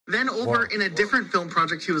Then over in a different film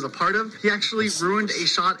project he was a part of, he actually ruined a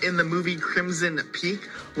shot in the movie Crimson Peak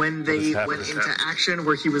when they went into action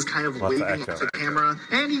where he was kind of waving off the camera,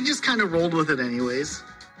 and he just kind of rolled with it anyways.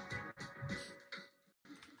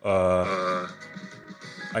 I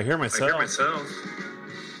hear myself.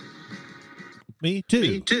 Me too.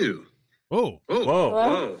 Me too. Whoa. Whoa.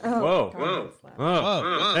 Whoa. Whoa. Whoa. Whoa.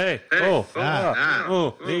 Whoa. Hey. Oh.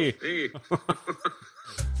 Oh. Me.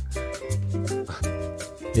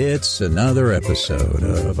 It's another episode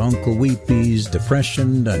of Uncle Weepy's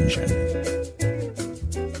Depression Dungeon.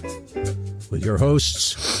 With your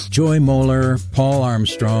hosts, Joy Moeller, Paul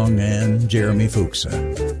Armstrong, and Jeremy Fuchsa.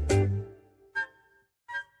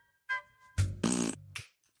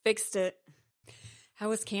 Fixed it. How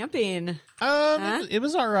was camping? It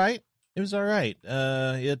was all right.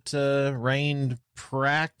 It rained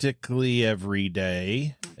practically every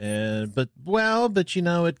day, but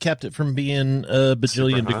it kept it from being a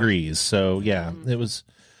bajillion degrees. So yeah, it was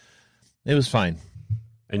fine.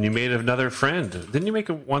 And you made another friend. Didn't you make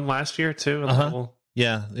one last year too?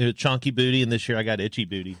 Yeah, it was Chonky Booty, and this year I got Itchy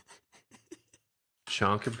Booty.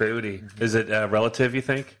 Chonky Booty. Is it a relative, you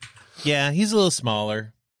think? Yeah, he's a little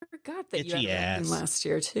smaller. I forgot that Itchy you had ass. one last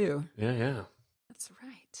year too. Yeah. That's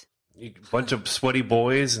right. A bunch of sweaty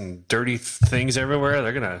boys and dirty things everywhere.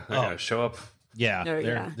 They're gonna show up. Yeah, Oh,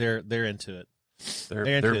 they're into it. They're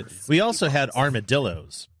Into it. We also had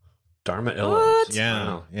armadillos. Armadillos. What? Yeah,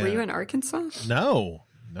 Wow. yeah. Were you in Arkansas? No.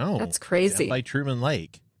 That's crazy. Down by Truman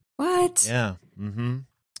Lake. What? Yeah. Mm-hmm.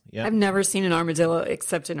 Yeah. I've never seen an armadillo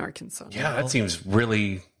except in Arkansas. Yeah, that seems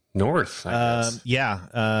really north. I guess.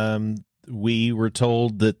 Yeah. We were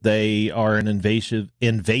told that they are an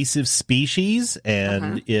invasive species,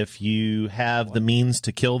 and if you have the means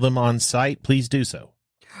to kill them on site, please do so.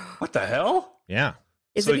 What the hell? Yeah.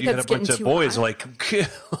 Is so it you because had a it's getting bunch of too boys hot? like kill.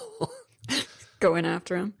 Going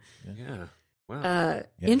after him? Yeah. Wow. Yeah,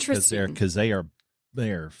 Interesting. Because they are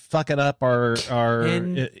fucking up our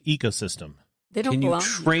ecosystem. They don't Can you belong.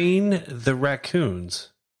 train the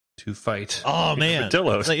raccoons to fight? Oh man,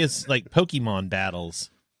 armadillos? it's like Pokemon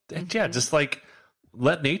battles. Yeah, just like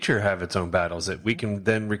let nature have its own battles that we can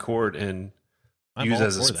then record and I'm use all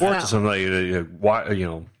as a for sport that. to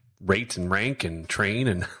something rate and rank and train.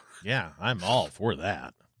 And Yeah, I'm all for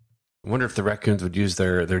that. I wonder if the raccoons would use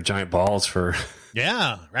their giant balls for.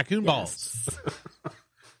 Yeah, raccoon balls.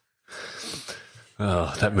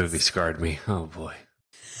 Oh, that movie scarred me. Oh boy,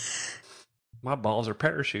 my balls are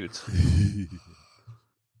parachutes.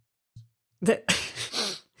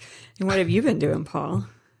 And what have you been doing, Paul?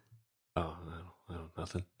 Oh, I don't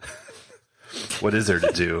nothing. What is there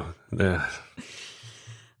to do?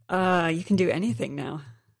 You can do anything now.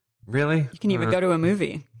 Really? You can even go to a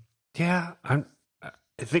movie. Yeah, I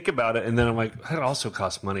think about it, and then I'm like, that also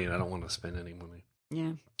costs money, and I don't want to spend any money.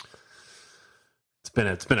 Yeah. It's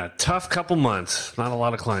been a tough couple months. Not a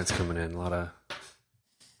lot of clients coming in.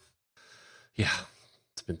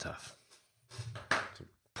 It's been tough.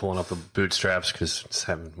 Pulling up the bootstraps because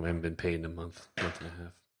we haven't been paid in a month and a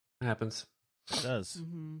half. It happens. It does.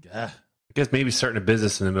 Mm-hmm. Yeah. I guess maybe starting a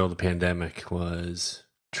business in the middle of the pandemic was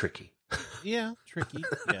tricky. Yeah, tricky.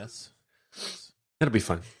 Yes. It'll be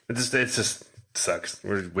fun. It just sucks.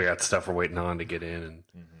 We got stuff we're waiting on to get in, and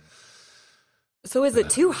So is it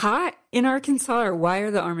too hot in Arkansas, or why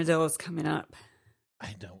are the armadillos coming up?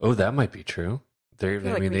 I don't. oh, that might be true.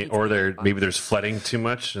 Maybe there's flooding too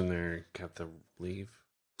much, and they have to leave,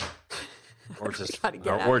 or it's just Gotta get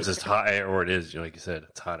out or of it's just here. hot, or it is like you said,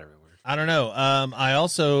 it's hot everywhere. I don't know. I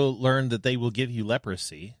also learned that they will give you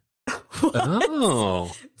leprosy.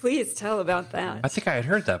 Oh, Please tell about that. I think I had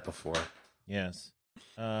heard that before. Yes.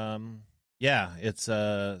 Yeah, it's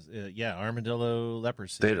armadillo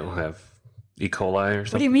leprosy. They don't have E. coli or What do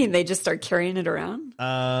something. you mean? They just start carrying it around?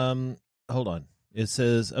 Hold on. It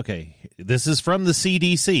says, okay, this is from the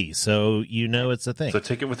CDC, so you know it's a thing. So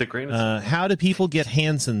take it with a grain of salt. How do people get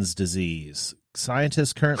Hansen's disease?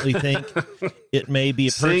 Scientists currently think it may be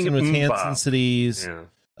a person with Hansen's disease.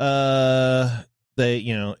 Yeah.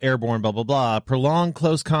 Airborne, blah, blah, blah. Prolonged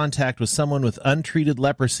close contact with someone with untreated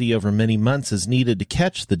leprosy over many months is needed to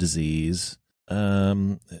catch the disease.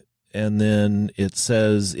 And then it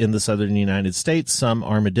says in the southern United States, some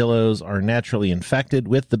armadillos are naturally infected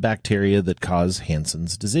with the bacteria that cause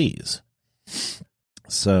Hansen's disease.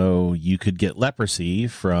 So you could get leprosy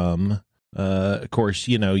from, of course,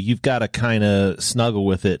 you've got to kind of snuggle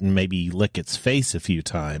with it and maybe lick its face a few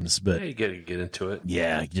times, but Yeah, you gotta get into it.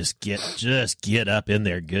 yeah, just get up in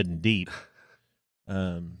there good and deep.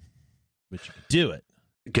 But you can do it.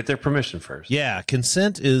 Get their permission first. Yeah,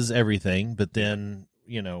 consent is everything, but then,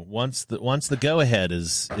 once the go ahead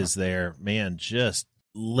is there, man, just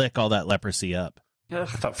lick all that leprosy up. I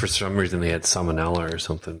thought for some reason they had salmonella or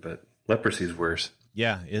something, but leprosy's worse.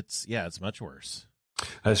 Yeah, it's much worse.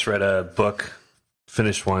 I just read a book,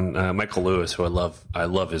 finished one. Michael Lewis, who I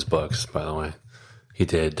love his books, by the way. He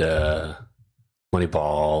did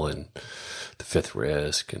Moneyball and The Fifth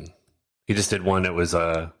Risk, and he just did one that was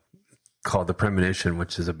called The Premonition,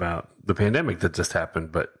 which is about the pandemic that just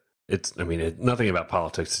happened. But it's nothing about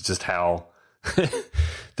politics. It's just how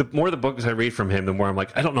the more the books I read from him, the more I'm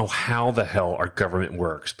like, I don't know how the hell our government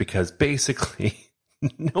works, because basically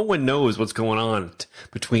no one knows what's going on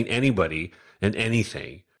between anybody and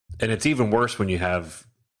anything. And it's even worse when you have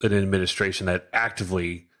an administration that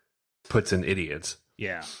actively puts in idiots.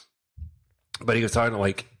 Yeah. But he was talking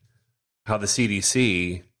like how the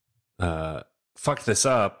CDC fucked this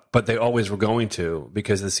up, but they always were going to,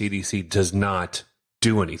 because the CDC does not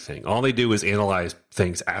do anything. All they do is analyze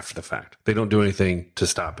things after the fact. They don't do anything to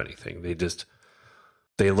stop anything.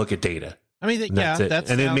 They look at data. I mean, they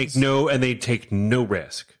take no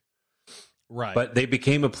risk. Right. But they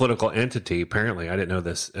became a political entity, apparently. I didn't know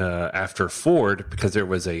this, after Ford, because there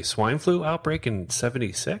was a swine flu outbreak in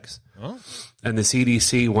 1976. Oh. And the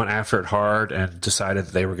CDC went after it hard and decided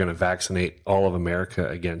that they were going to vaccinate all of America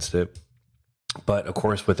against it. But, of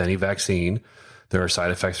course, with any vaccine, there are side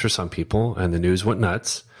effects for some people, and the news went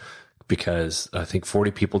nuts because I think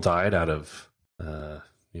 40 people died out of,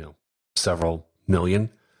 several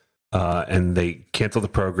million. And they canceled the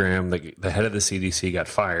program. The head of the CDC got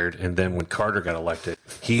fired. And then when Carter got elected,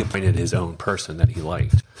 he appointed his own person that he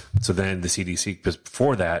liked. So then the CDC, because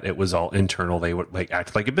before that, it was all internal. They would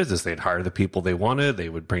act like a business. They'd hire the people they wanted. They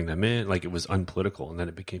would bring them in. Like, it was unpolitical. And then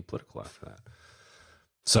it became political after that.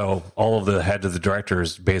 So all of the heads of the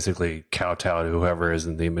directors basically kowtow to whoever is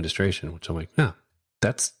in the administration, which I'm like, no,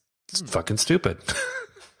 that's fucking stupid.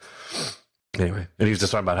 Anyway, and he was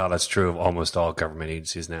just talking about how that's true of almost all government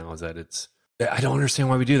agencies now, is that I don't understand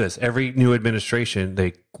why we do this. Every new administration,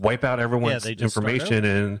 they wipe out everyone's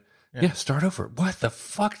information and start over. What the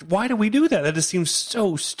fuck? Why do we do that? That just seems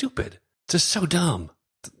so stupid. Just so dumb.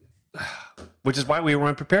 Which is why we were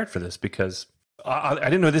unprepared for this, because I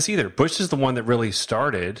didn't know this either. Bush is the one that really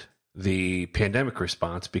started the pandemic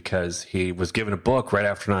response, because he was given a book right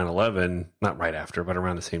after 9/11, not right after, but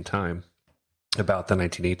around the same time, about the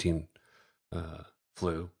 1918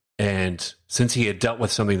 flu. And since he had dealt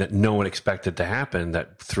with something that no one expected to happen,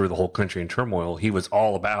 that threw the whole country in turmoil, he was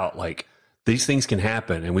all about, like, these things can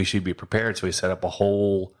happen and we should be prepared. So he set up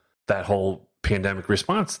that whole pandemic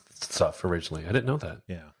response stuff originally. I didn't know that.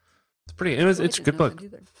 Yeah. It's a good book.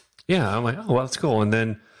 Yeah. I'm like, oh, well, that's cool. And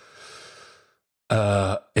then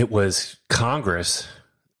it was Congress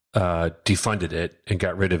defunded it and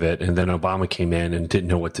got rid of it. And then Obama came in and didn't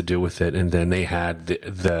know what to do with it. And then they had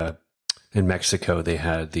in Mexico, they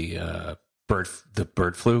had the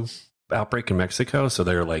bird flu outbreak in Mexico. So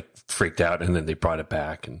they were like freaked out, and then they brought it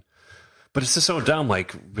back. But it's just so dumb,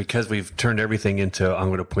 like, because we've turned everything into, I'm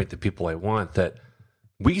going to appoint the people I want, that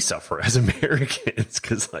we suffer as Americans,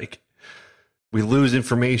 because, like, we lose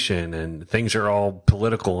information and things are all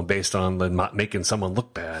political and based on making someone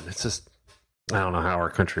look bad. It's just, I don't know how our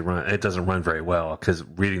country runs. It doesn't run very well, because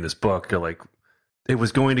reading this book, you're like, it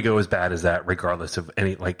was going to go as bad as that, regardless of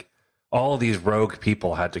any, like, all of these rogue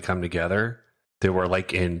people had to come together. They were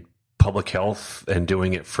like in public health and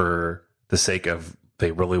doing it for the sake of,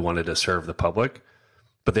 they really wanted to serve the public,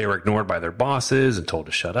 but they were ignored by their bosses and told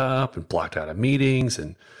to shut up and blocked out of meetings.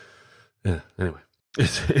 And anyway,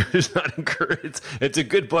 it's not encouraged. It's a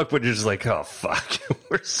good book, but you're just like, oh fuck,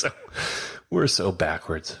 we're so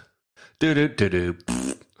backwards. How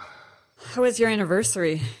was your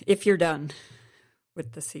anniversary, if you're done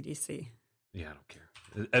with the CDC? Yeah, I don't care.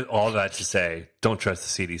 All that to say, don't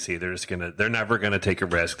trust the CDC. They're never gonna take a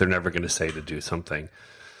risk. They're never gonna say to do something.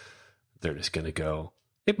 They're just gonna go,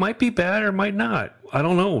 it might be bad or it might not. I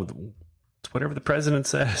don't know. It's whatever the president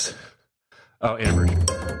says. Oh, Amber.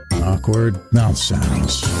 Awkward mouth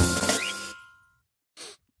sounds.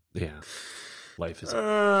 Yeah. Life is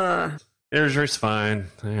it's fine.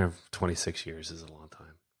 26 years is a long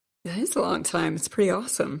time. That is a long time. It's pretty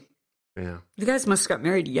awesome. Yeah. You guys must have got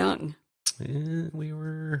married young. We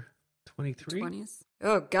were 23. 20s?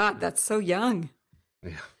 Oh, God, that's so young.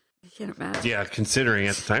 Yeah. I can't imagine. Yeah, considering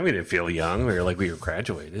at the time we didn't feel young. We were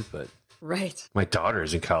graduated, but right. My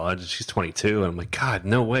daughter's in college. She's 22, and I'm like, God,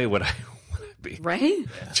 no way would I be. Right?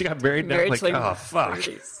 Yeah. She got married now. Like, oh, fuck.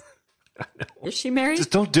 30s. Is she married?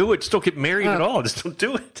 Just don't do it. Just don't get married at all. Just don't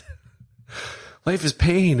do it. Life is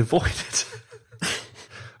pain. Avoid it.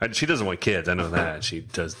 She doesn't want kids. I know that. She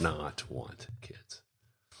does not want kids.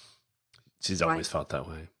 She's always felt that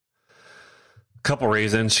way. A couple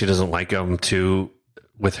reasons. She doesn't like them too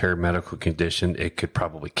with her medical condition, it could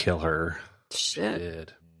probably kill her. Shit. It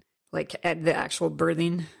did. Like at the actual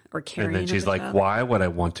birthing or carrying. And then she's of the like, child. why would I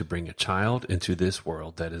want to bring a child into this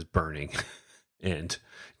world that is burning and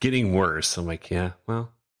getting worse? I'm like, yeah,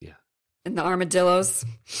 well, yeah. And the armadillos.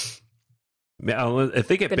 If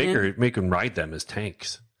they get Banana. bigger, make them ride them as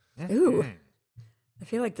tanks. Ooh. I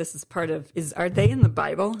feel like this is part of, are they in the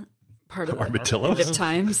Bible? Part of the Armadillos? end of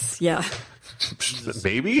times? Yeah.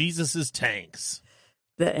 Maybe? Jesus' tanks.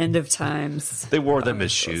 The end of times. They wore them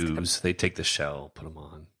as shoes. They take the shell, put them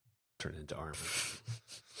on, turn it into armor.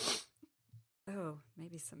 Oh,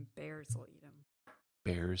 maybe some bears will eat them.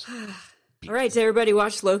 Bears. All right, did everybody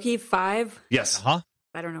watch Loki 5? Yes. Huh?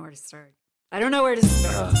 I don't know where to start.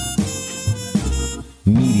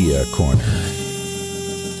 Media Corner.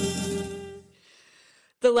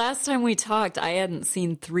 The last time we talked, I hadn't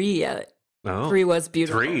seen 3 yet. Oh, 3 was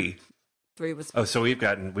beautiful. 3. 3 was Oh, so we've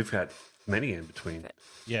got many in between.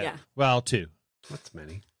 Yeah. Yeah. Well, 2. What's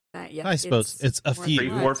many? yeah, I suppose it's a more few. than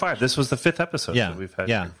 3, that. 4, 5. This was the 5th episode. Yeah. So we've had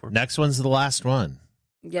Yeah. 3, 4. Next one's the last one.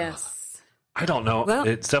 Yes. I don't know. Well-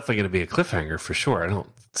 It's definitely going to be a cliffhanger for sure. I don't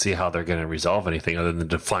see how they're going to resolve anything other than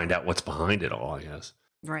to find out what's behind it all, I guess.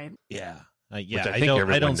 Right. Yeah. I Yeah. think I don't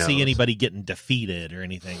everyone see knows. anybody getting defeated or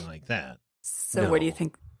anything like that. So what do you No.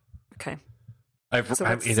 think? Okay. I've, So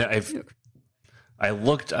I, what's mean, I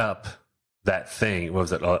looked up that thing. What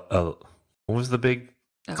was it? What was the big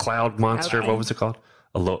cloud monster? Cloud What thing? was it called?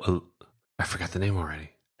 I forgot the name already.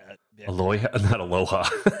 Yeah. Aloha? Not Aloha.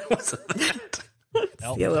 What's that?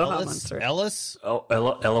 the Aloha monster. Ellis? Oh,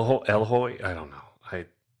 Elohoi? I don't know.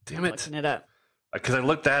 Damn it. Looking it up. Because I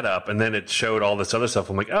looked that up and then it showed all this other stuff.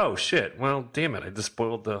 I'm like, oh shit. Well, damn it. I just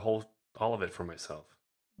spoiled all of it for myself.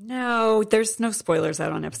 No, there's no spoilers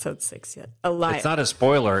out on episode 6 yet. It's not a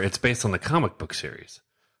spoiler. It's based on the comic book series,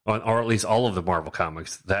 or at least all of the Marvel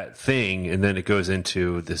comics. That thing, and then it goes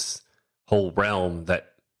into this whole realm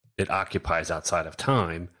that it occupies outside of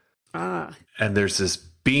time. Ah. And there's this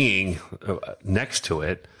being next to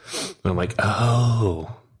it. And I'm like,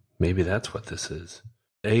 oh, maybe that's what this is.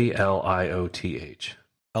 Alioth.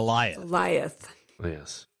 Elias. Goliath.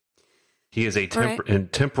 Yes, he is right. in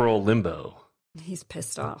temporal limbo. He's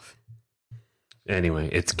pissed off. Anyway,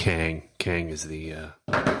 it's Kang. Kang is the.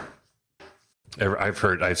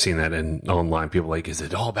 I've seen that online. People are like, is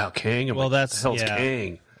it all about Kang? I'm Well, like, that's- what the hell's yeah.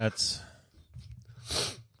 Kang. That's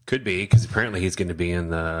Could be because apparently he's going to be in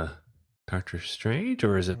the Doctor Strange,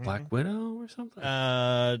 or is it Black Widow or something?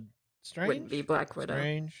 Strange. Wouldn't be Black Widow.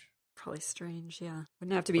 Strange. Probably Strange, yeah.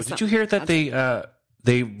 Wouldn't have to be Did you hear that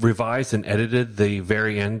they revised and edited the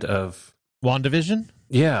very end of? WandaVision?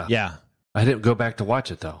 Yeah, Yeah. I didn't go back to watch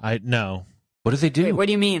it though. I no. What did they do? Wait, what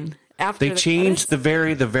do you mean? After They changed the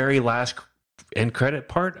very last end credit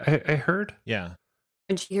part. I heard Yeah.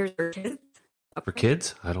 when she hears her kids? for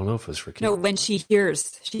kids. I don't know if it was for kids. No, when she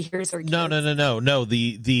hears her kids. No.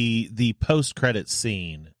 The post credit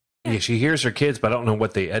scene. Yeah, she hears her kids, but I don't know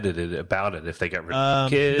what they edited about it. If they got rid of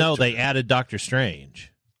the kids, No, or- they added Doctor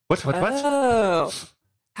Strange. What? Oh.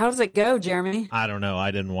 How does it go, Jeremy? I don't know.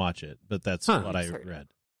 I didn't watch it, but that's Huh. what I read.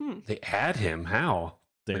 They add him? How?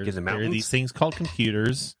 Like in There the are mountains? these things called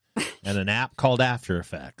computers and an app called After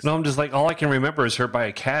Effects. No, I'm just like all I can remember is her by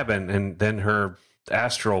a cabin and then her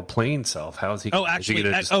astral plane self. How is he? Oh, is he actually,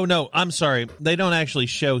 gonna just- oh no, I'm sorry. They don't actually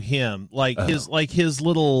show him his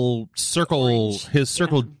little circle, Orange. his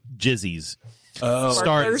circle jizzies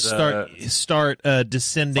start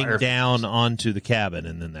descending Fire down onto the cabin,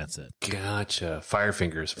 and then that's it. Gotcha. Fire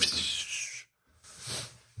fingers.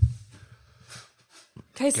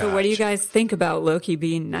 Okay, so what do you guys think about Loki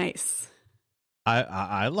being nice?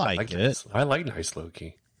 I like it. I like nice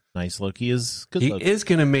Loki. Nice Loki is good. He Loki. is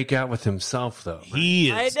going to make out with himself, though. He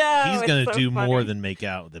is. I know, He's it's going to so do more funny. than make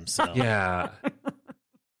out with himself. Yeah.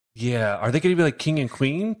 Yeah. Are they going to be like king and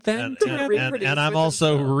queen then? And I'm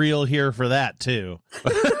also real here for that too.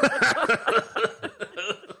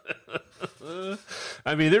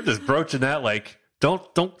 I mean, they're just broaching that like, don't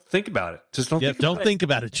think about it. Just don't. Yep, think don't about think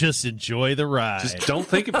about it. Just enjoy the ride. it. Just don't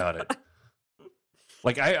think about it.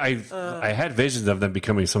 Like I had visions of them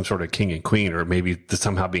becoming some sort of king and queen, or maybe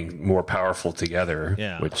somehow being more powerful together.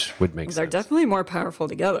 Yeah. Which would make They're sense. definitely more powerful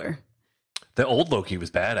together. The old Loki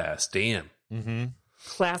was badass. Damn. Mm-hmm.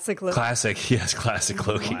 Classic Loki. Classic. Yes, classic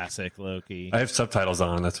Loki. Classic Loki. I have subtitles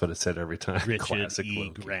on. That's what it said every time. Richard Classic E.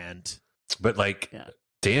 Loki. Grant. But like, Yeah.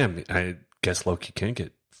 damn, I guess Loki can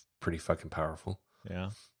get pretty fucking powerful. Yeah.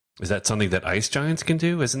 Is that something that ice giants can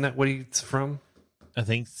do? Isn't that what he's from? I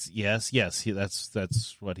think yes.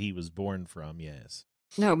 That's what he was born from. Yes.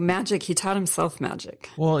 No, magic. He taught himself magic.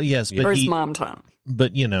 Well, yes, Or but his mom taught him.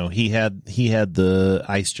 but he had the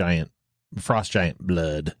ice giant Frost giant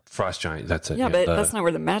blood. Frost giant, that's it. Yeah, but that's not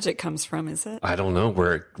where the magic comes from, is it? I don't know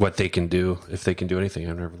what they can do, if they can do anything.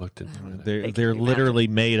 I've never looked into it. They're literally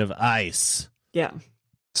made of ice. Yeah.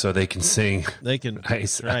 So they can sing. They can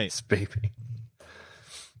ice, right. Ice, baby.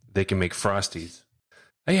 They can make Frosties.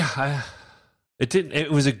 Yeah,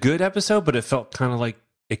 it was a good episode, but it felt kind of like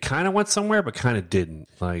it kind of went somewhere, but kind of didn't.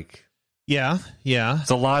 Like, yeah. It's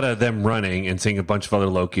a lot of them running and seeing a bunch of other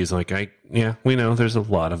Lokis. Like, we know there's a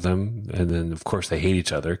lot of them, and then of course they hate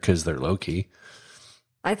each other because they're Loki.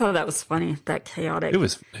 I thought that was funny. That chaotic. It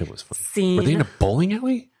was funny. Scene. Were they in a bowling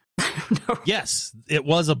alley? No. Yes, it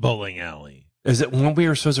was a bowling alley. Is it one we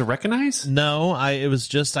were supposed to recognize? No, it was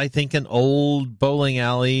just, I think, an old bowling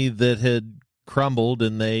alley that had crumbled,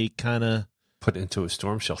 and they kind of put into a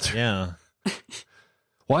storm shelter. Yeah.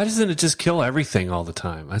 Why doesn't it just kill everything all the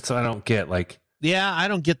time? That's what I don't get. Like, yeah, I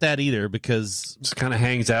don't get that either, because it just kind of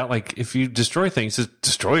hangs out. Like, if you destroy things, just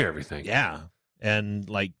destroy everything. Yeah, and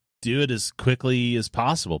like do it as quickly as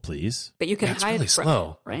possible, please. But you can it's hide really from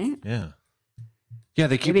slow, it, right? Yeah. Yeah,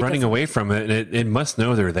 they keep running away from it, and it must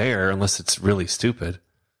know they're there unless it's really stupid.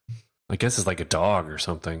 I guess it's like a dog or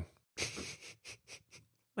something.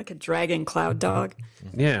 Like a dragon cloud dog.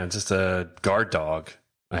 Yeah, just a guard dog.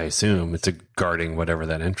 I assume it's a guarding whatever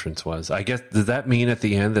that entrance was. I guess, does that mean at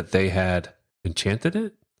the end that they had enchanted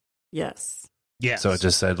it? Yes. Yeah. So it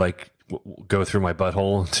just said, like, go through my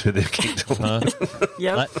butthole to the kingdom.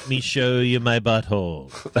 Yep. Let me show you my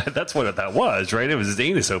butthole. That's what that was, right? It was his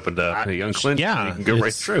anus opened up. He unclenched. Yeah, You can go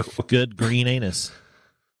right through. Good green anus.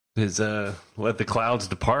 His let the clouds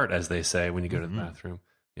depart, as they say when you go to the bathroom.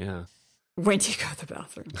 Yeah. When do you go to the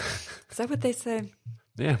bathroom? Is that what they say?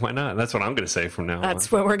 Yeah, why not? That's what I'm going to say from now on.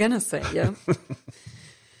 That's what we're going to say, yeah.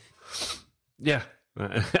 Yeah.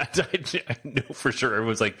 I know for sure.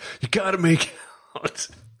 Everyone's like, you got to make out.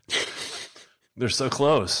 They're so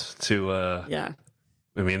close to... yeah.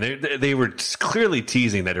 I mean, they were clearly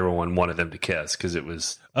teasing that everyone wanted them to kiss because it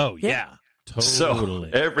was... Oh, yeah.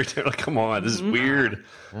 Totally. So every time, like, come on, this is weird.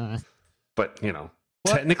 But,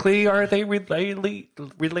 technically, are they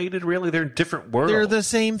related? Really, they're in different worlds. They're the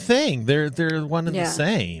same thing. They're one and the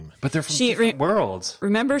same. But they're from different worlds.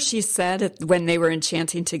 Remember, she said when they were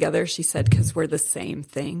enchanting together, she said, because we're the same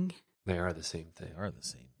thing. They are the same thing. They are the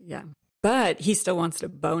same. Yeah. But he still wants to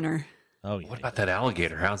bone her. Oh, yeah. What about that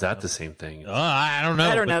alligator? How's that the same thing? I don't know.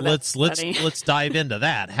 I don't know. Let's dive into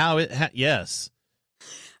that. Yes.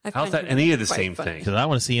 How's that any of the same thing? Because I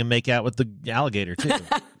want to see him make out with the alligator too.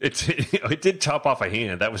 It did chop off a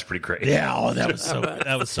hand. That was pretty great. Yeah, that was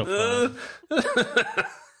so fun.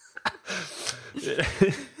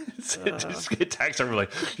 Just attacks everyone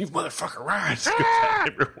like, you motherfucker, right?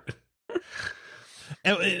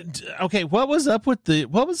 Okay, what was up with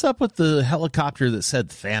the helicopter that said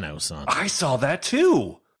Thanos on it? I saw that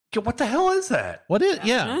too. What the hell is that? What is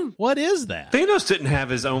that? Thanos didn't have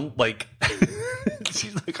his own, like,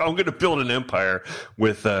 he's like, I'm going to build an empire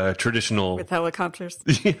with traditional... With helicopters?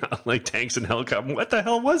 Yeah, like tanks and helicopters. What the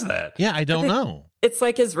hell was that? Yeah, I don't know. It's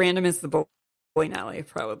like as random as the bowling alley,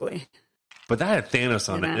 probably. But that had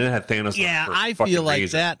Thanos on it, and it had Thanos on it. Yeah, I feel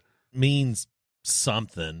like that means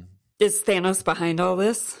something. Is Thanos behind all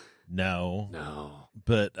this? No.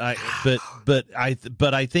 But I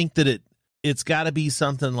think that it's got to be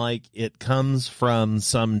something like it comes from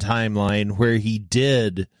some timeline where he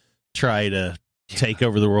did try to take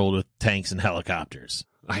over the world with tanks and helicopters.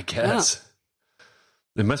 I guess.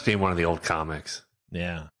 Yeah. It must be in one of the old comics.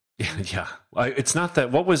 Yeah. Yeah. It's not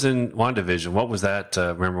that. What was in WandaVision? What was that?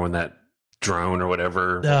 Remember when that drone or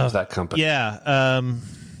whatever? What was that company? Yeah.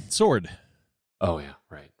 Sword. Oh, yeah.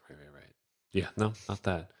 Right. Yeah. No, not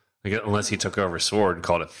that. Unless he took over Sword and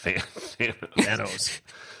called it Thanos.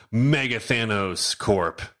 Mega Thanos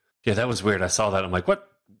Corp. Yeah, that was weird. I saw that. I'm like, what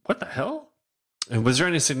the hell? And was there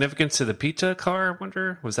any significance to the pizza car, I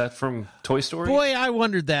wonder? Was that from Toy Story? Boy, I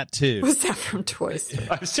wondered that too. Was that from Toy Story?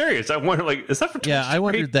 I'm serious. I wonder, like, is that from Toy Story? Yeah, I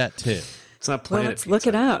wondered that too. It's not Planet Let's look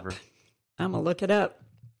it up. I'm going to look it up.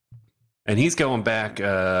 And he's going back,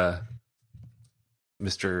 Mr.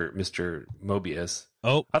 Mobius.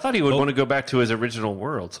 Oh, I thought he would want to go back to his original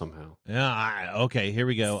world somehow. Yeah. Okay. Here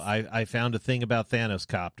we go. I found a thing about Thanos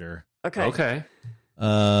Copter. Okay.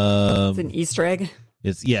 It's an Easter egg.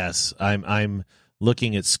 Yes. I'm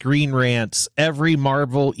looking at Screen Rant's every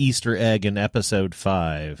Marvel Easter egg in episode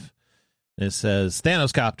 5. And it says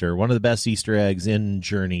Thanos Copter. One of the best Easter eggs in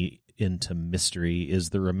Journey into Mystery is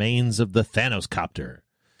the remains of the Thanos Copter.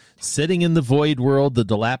 Sitting in the void world, the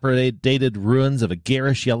dilapidated ruins of a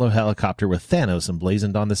garish yellow helicopter with Thanos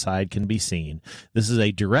emblazoned on the side can be seen. This is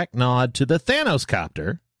a direct nod to the Thanos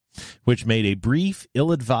Copter, which made a brief,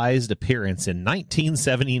 ill-advised appearance in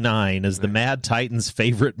 1979 as the Mad Titan's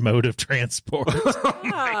favorite mode of transport. Oh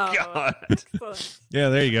my God. Yeah,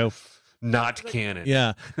 there you go. Not canon.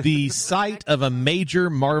 Yeah. The sight of a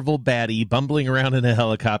major Marvel baddie bumbling around in a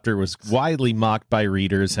helicopter was widely mocked by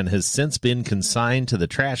readers and has since been consigned to the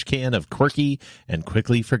trash can of quirky and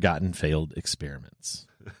quickly forgotten failed experiments.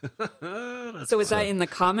 So was that in the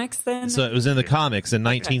comics then? So it was in the comics in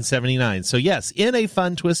 1979. So yes, in a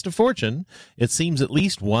fun twist of fortune, it seems at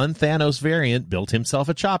least one Thanos variant built himself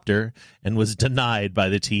a chopper and was denied by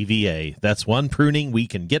the TVA. That's one pruning we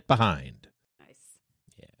can get behind.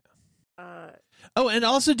 Oh, and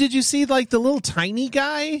also, did you see like the little tiny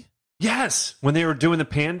guy? Yes, when they were doing the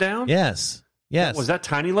pan down. Yes. Was that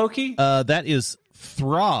Tiny Loki? That is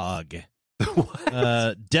Throg.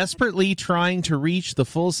 Desperately trying to reach the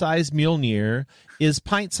full-size Mjolnir is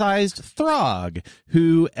pint-sized Throg,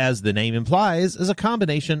 who, as the name implies, is a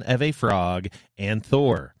combination of a frog and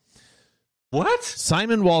Thor. What?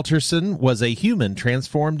 Simon Walterson was a human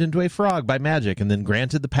transformed into a frog by magic and then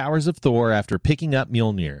granted the powers of Thor after picking up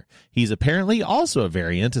Mjolnir. He's apparently also a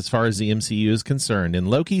variant as far as the MCU is concerned. In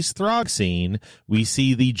Loki's Throg scene, we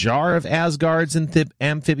see the jar of Asgard's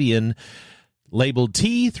amphibian labeled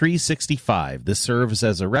T-365. This serves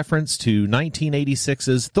as a reference to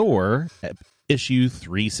 1986's Thor, issue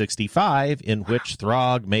 365, in which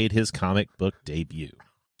Throg made his comic book debut.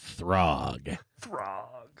 Throg.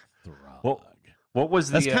 What was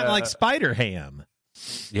the? That's kind of like Spider-Ham.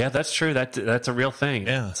 Yeah, that's true. That's a real thing.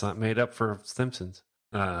 Yeah, it's not made up for Simpsons.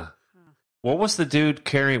 What was the dude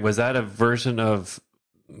carrying? Was that a version of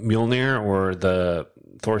Mjolnir or the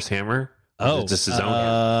Thor's hammer? Oh, just his own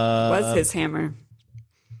hammer? Was his hammer.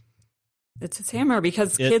 It's his hammer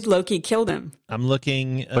because Kid Loki killed him. I'm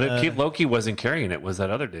looking. But Kid Loki wasn't carrying it. Was that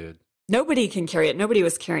other dude? Nobody can carry it. Nobody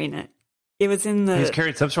was carrying it. It was in the. He was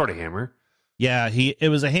carrying some sort of hammer. Yeah, it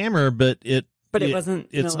was a hammer, but it wasn't.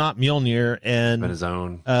 It's not Mjolnir, and his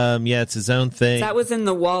own. Yeah, it's his own thing. That was in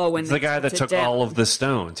the wall when it's the guy that took all of the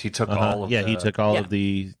stones. He took all of. Yeah, he took all of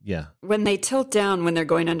the. Yeah. When they tilt down, when they're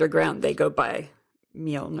going underground, they go by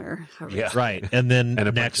Mjolnir. Yeah, right. And then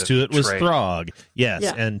next to it was Throg. Yes,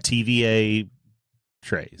 and TVA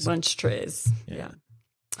trays, lunch trays. Yeah.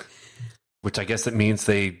 Which I guess it means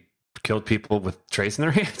they killed people with trays in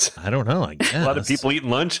their hands. I don't know. I guess a lot of people eating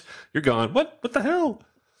lunch. You're going, what the hell?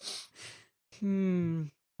 I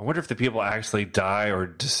wonder if the people actually die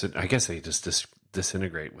or I guess they just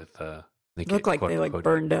disintegrate with. They look like they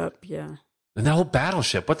burned up. Yeah. And that whole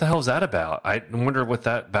battleship. What the hell is that about? I wonder what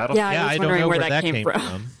that battle. Yeah, I was wondering where that came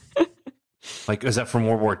from. Like, is that from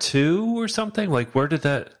World War II or something? Like, where did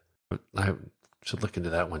that? I should look into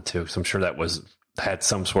that one too. So I'm sure that had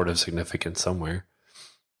some sort of significance somewhere.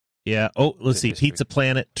 Yeah. Oh, let's see. History. Pizza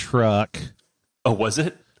Planet truck. Oh, was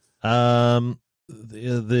it?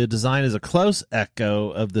 The design is a close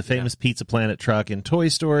echo of the famous Pizza Planet truck in Toy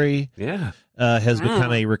Story. Yeah. Has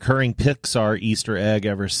become a recurring Pixar Easter egg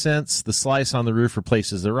ever since. The slice on the roof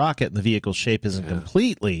replaces the rocket, and the vehicle's shape isn't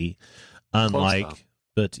completely unlike.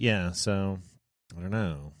 But yeah, so I don't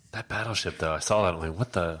know. That battleship, though, I saw that. I'm like,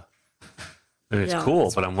 what the? I mean, it's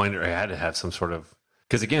cool, but I'm wondering, I had to have some sort of.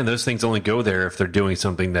 Because again, those things only go there if they're doing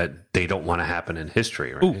something that they don't want to happen in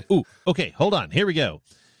history, right? Ooh. Okay, hold on. Here we go.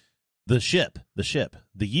 The ship,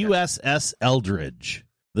 the USS Eldridge,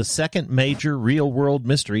 the second major real-world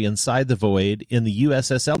mystery inside the void in the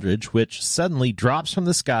USS Eldridge, which suddenly drops from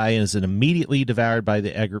the sky and is immediately devoured by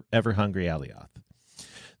the ever-hungry Alioth.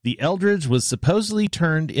 The Eldridge was supposedly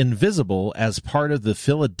turned invisible as part of the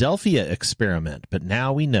Philadelphia experiment, but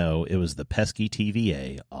now we know it was the pesky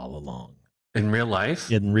TVA all along. In real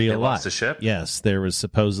life? In real life. Lost a ship? Yes, there was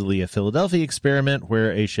supposedly a Philadelphia experiment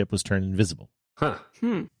where a ship was turned invisible. Huh.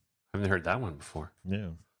 I haven't heard that one before. Yeah.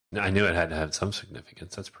 I knew it had to have some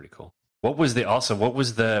significance. That's pretty cool. Was that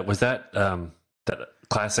that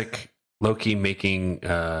classic Loki making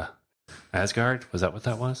Asgard? Was that what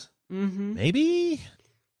that was? Mm-hmm. Maybe?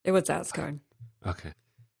 It was Asgard. Okay.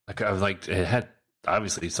 Like I was like, it had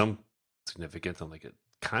obviously some significance. I'm like, it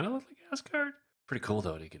kind of looked like Asgard. Pretty cool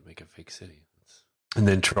though. They could make a fake city and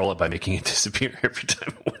then troll it by making it disappear every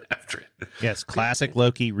time it went after it. Yes, classic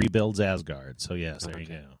Loki rebuilds Asgard. So yes, there you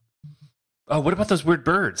go. Oh, what about those weird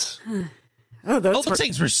birds? Those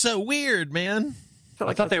things were so weird, man.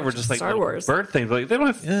 I thought they were just like Star Wars bird things. Like they don't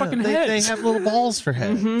have fucking heads. They have little balls for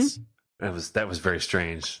heads. Mm-hmm. That was very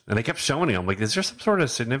strange. And they kept showing them. Like, is there some sort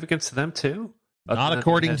of significance to them too? Not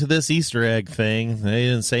according to this Easter egg thing. They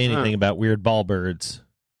didn't say anything about weird ball birds.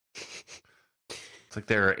 It's like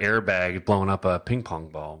their airbag blowing up a ping pong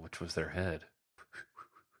ball, which was their head.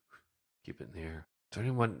 Keep it in the air.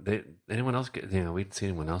 anyone else get? We didn't see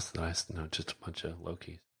anyone else. Just a bunch of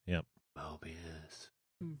Lokis. Yep. Mobius.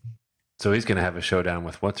 So he's gonna have a showdown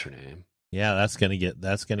with what's her name? Yeah, that's gonna. I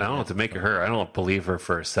don't know what to make of her. I don't believe her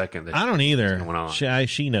for a second. I don't either. Going on.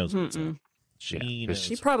 She knows what's up. She knows.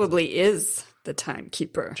 She probably is the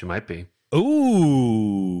timekeeper. She might be.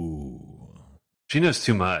 Ooh. She knows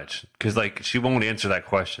too much because, she won't answer that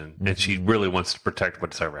question, and she really wants to protect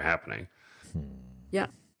what's ever happening. Yeah.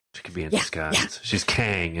 She could be in disguise. Yeah. She's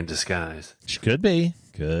Kang in disguise. She could be.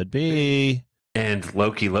 And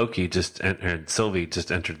Loki and Sylvie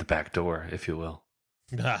just entered the back door, if you will.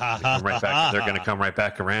 They're going to come right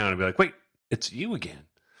back around and be like, "Wait, it's you again."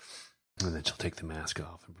 And then she'll take the mask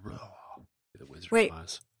off and the Wizard Wait. of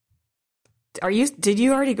Oz. Did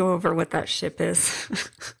you already go over what that ship is?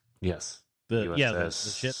 Yes. The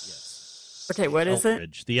ship. Yes. Okay, what is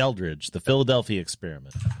it? The Eldridge, the Philadelphia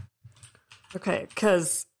Experiment. Okay,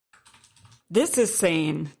 because this is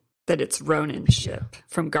saying that it's Ronan's ship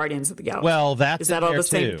from Guardians of the Galaxy. Well, that's is that all the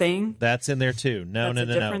same thing? That's in there too. No.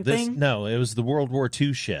 Thing? No, it was the World War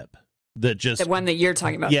II ship that just the one that you're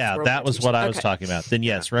talking about. Yeah, that was what I was talking about. Then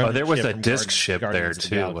yes, Ronan's there was ship a from disc ship there Guardians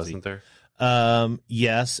too, wasn't there?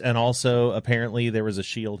 Yes, and also apparently there was a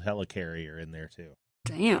Shield helicarrier in there too.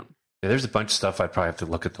 Damn. Yeah, there's a bunch of stuff. I'd probably have to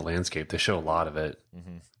look at the landscape. They show a lot of it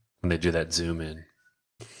when they do that zoom in.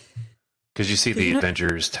 Because you see the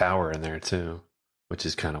Avengers Tower in there too, which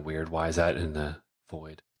is kind of weird. Why is that in the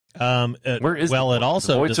void? Where is it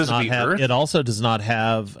also does not have. It also does not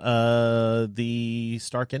have the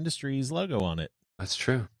Stark Industries logo on it. That's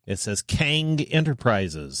true. It says Kang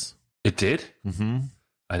Enterprises. It did. Mm-hmm.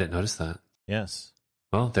 I didn't notice that. Yes.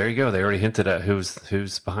 Well, there you go. They already hinted at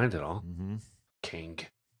who's behind it all. Mm-hmm. Kang.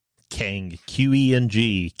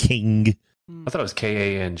 Q-E-N-G. King. I thought it was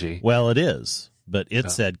K-A-N-G. Well, it is, but it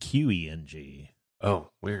said Q-E-N-G. Oh,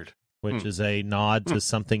 weird. Which is a nod to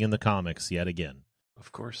something in the comics yet again.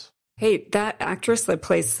 Of course. Hey, that actress that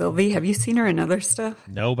plays Sylvie, have you seen her in other stuff?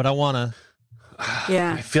 No, but I want to.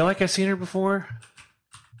 Yeah. I feel like I've seen her before.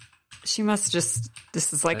 She must this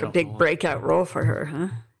is like a big breakout role for her, huh?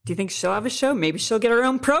 Do you think she'll have a show? Maybe she'll get her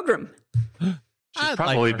own program. She's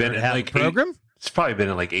probably been in like program. She's probably been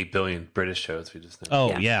in like 8 billion British shows. We just know.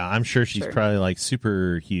 Oh yeah, I'm sure she's probably like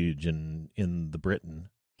super huge in the Britain.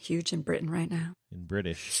 Huge in Britain right now. In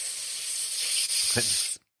British.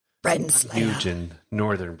 Huge in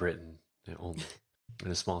northern Britain, only in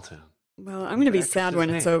a small town. Well, I'm going to be sad when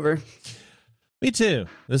it's over. Me too.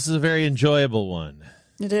 This is a very enjoyable one.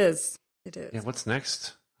 It is. It is. Yeah. What's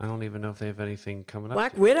next? I don't even know if they have anything coming up.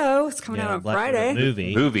 Black Widow is coming out on Friday.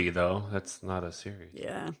 Movie though. That's not a series.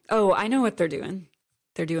 Yeah. Oh, I know what they're doing.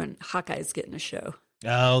 They're doing Hawkeye's getting a show.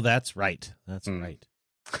 Oh, that's right. That's right.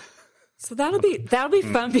 So that'll be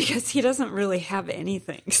fun because he doesn't really have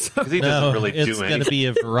anything. So he doesn't really do anything. It's going to be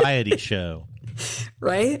a variety show,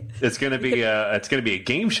 right? It's going to be a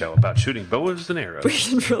game show about shooting bows and arrows. We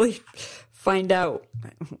can really find out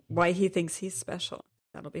why he thinks he's special.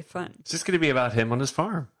 That'll be fun. It's just going to be about him on his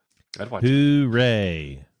farm. I'd watch.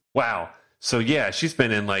 Hooray! Wow. So yeah, she's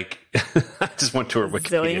been in like I just went to her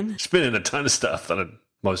Wikipedia. She's been in a ton of stuff that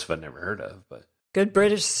most of I'd never heard of, but good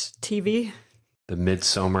British TV. The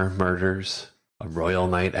Midsommar Murders, A Royal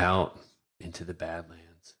Night Out, Into the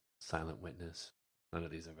Badlands, Silent Witness. None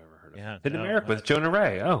of these I've ever heard of. Yeah, Hidden America with Jonah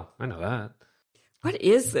Ray. Oh, I know that. What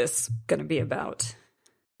is this going to be about?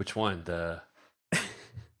 Which one? The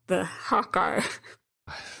Hawkeye.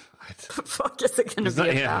 What the fuck is it going to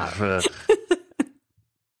be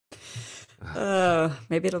about?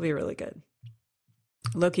 Maybe it'll be really good.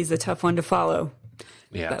 Loki's a tough one to follow.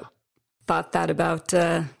 Yeah. But thought that about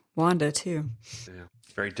Wanda too. Yeah,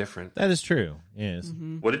 very different. That is true. Yes.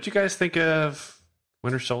 Mm-hmm. What did you guys think of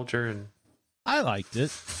Winter Soldier? And I liked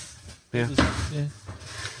it. Yeah.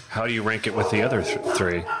 How do you rank it with the other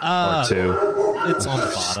three or two? It's on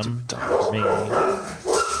the bottom. Me.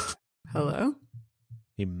 Hello.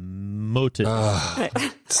 Emoted.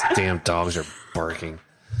 These damn dogs are barking.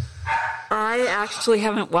 I actually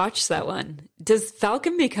haven't watched that one. Does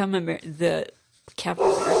Falcon become the Captain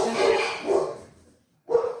America?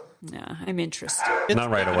 No, I'm interested.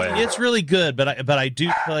 Not right away. It's really good, but I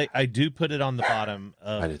do put it on the bottom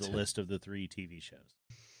of the list of the 3 TV shows.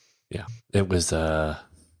 Yeah, it was. I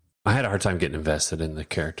had a hard time getting invested in the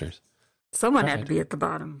characters. Someone had to be at the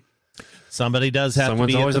bottom. Somebody does have to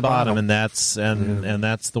be at the bottom, and that's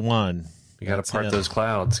that's the one. You got to part those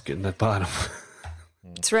clouds, getting at the bottom.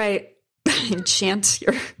 That's right. enchant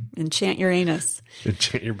your anus.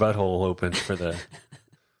 Enchant your butthole open for the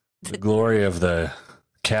glory of the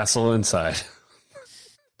castle inside.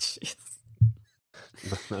 Jeez.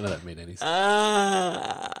 None of that made any sense.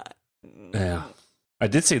 Yeah. I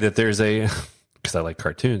did see that there's a, because I like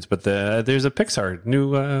cartoons, but there's a Pixar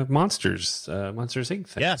new Monsters Inc.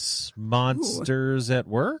 thing. Yes, Monsters at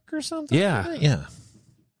Work or something. Yeah, yeah.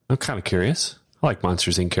 I'm kind of curious. I like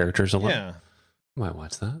Monsters Inc. characters a lot. Yeah, I might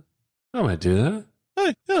watch that. I might do that.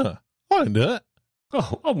 Hey, yeah, I can do it.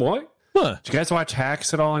 Oh boy. What? Did you guys watch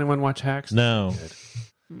Hacks at all? Anyone watch Hacks? No.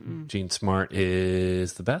 Jean Smart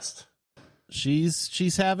is the best.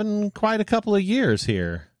 She's having quite a couple of years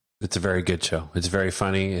here. It's a very good show. It's very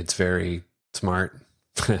funny. It's very smart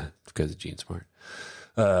because of Jean Smart.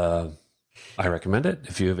 I recommend it.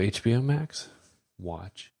 If you have HBO Max,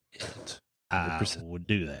 watch it. 100%. I would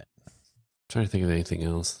do that. I'm trying to think of anything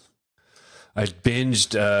else. I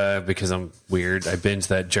binged because I'm weird. I binged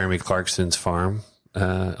that Jeremy Clarkson's Farm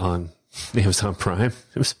on Amazon Prime.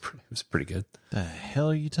 It was pretty good. The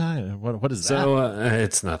hell are you talking? What is that? So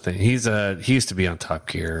it's nothing. He used to be on Top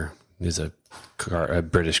Gear. He's a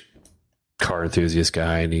British car enthusiast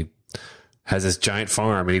guy, and he has this giant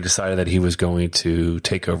farm, and he decided that he was going to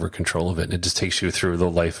take over control of it. And it just takes you through the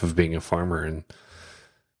life of being a farmer. And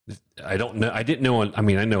I don't know. I didn't know. I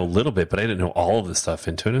mean, I know a little bit, but I didn't know all of the stuff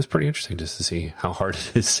into it. It was pretty interesting just to see how hard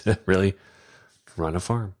it is to really run a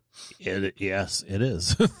farm. Yes, it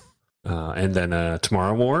is. And then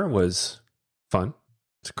Tomorrow War was fun.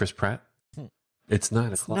 It's Chris Pratt. It's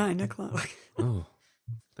 9 o'clock. 9 o'clock. Oh,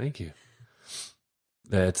 thank you.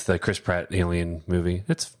 It's the Chris Pratt Alien movie.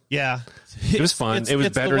 It was fun. It was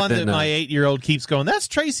better the one than that my 8-year-old keeps going. That's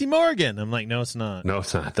Tracy Morgan. I'm like, no, it's not. No,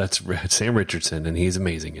 it's not. That's Sam Richardson, and he's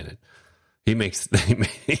amazing in it. He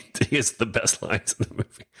has the best lines in the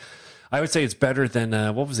movie. I would say it's better than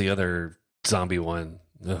what was the other zombie one?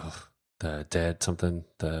 Ugh, the Dead something.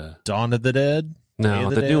 The Dawn of the Dead. No,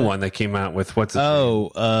 the new one that came out with what's his name?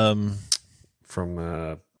 From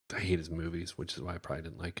I hate his movies, which is why I probably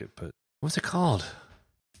didn't like it. But what's it called?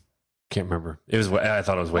 Can't remember. I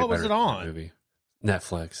thought it was way better. What was it on? Movie.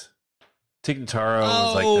 Netflix. Tig Notaro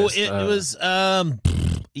was like this. It was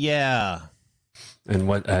yeah. And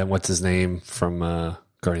what's his name from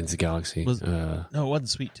Guardians of the Galaxy? No, it wasn't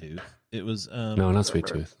Sweet Tooth. It was no, not Sweet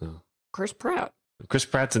Tooth. No, Chris Pratt. Chris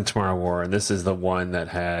Pratt's in Tomorrow War, and this is the one that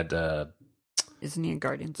had. Isn't he in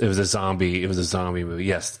Guardians? It was a zombie. It was a zombie movie.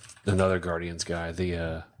 Yes, another Guardians guy.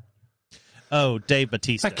 The Dave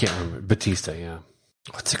Bautista. I can't remember. Bautista. Yeah.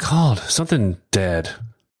 What's it called? Something Dead.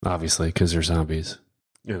 Obviously, because they're zombies.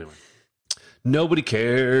 Anyway, nobody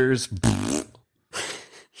cares.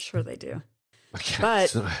 Sure they do.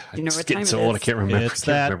 But you know what time so old, it is. I can't remember. It's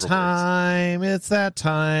that time. It's that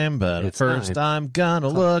time. But first, I'm gonna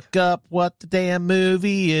look up what the damn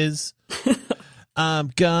movie is. I'm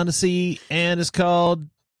gonna see, and it's called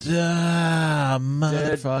motherfucker.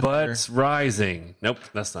 Dead Butts Rising. Nope,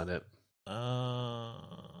 that's not it.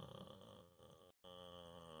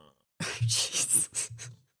 Jesus.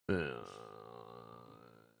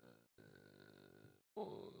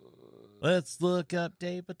 Let's look up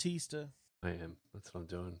Dave Bautista. I am. That's what I'm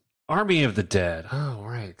doing. Army of the Dead. Oh,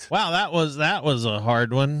 right. Wow, that was a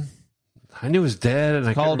hard one. I knew it was Dead, and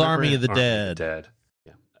I called Army of the Dead.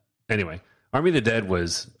 Yeah. Anyway, Army of the Dead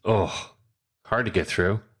was hard to get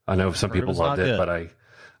through. I know some people loved it, but I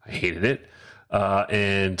hated it.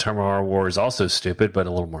 And Tomorrow War is also stupid, but a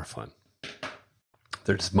little more fun.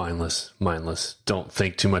 They're just mindless. Don't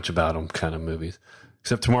think too much about them kind of movies.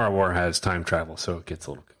 Except Tomorrow War has time travel, so it gets a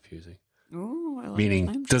little confusing. Ooh, I like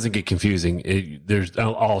Meaning, doesn't get confusing. There's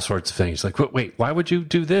all sorts of things. Like, wait, why would you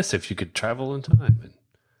do this if you could travel in time? And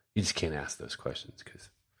you just can't ask those questions because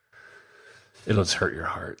it'll just hurt your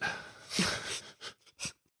heart.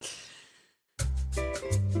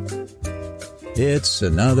 It's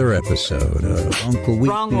another episode of Uncle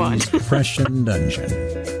Weekly's Depression Dungeon.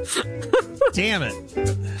 Damn it.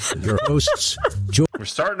 Your hosts, Joy. We're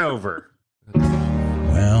starting over.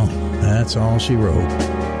 Well, that's all she wrote.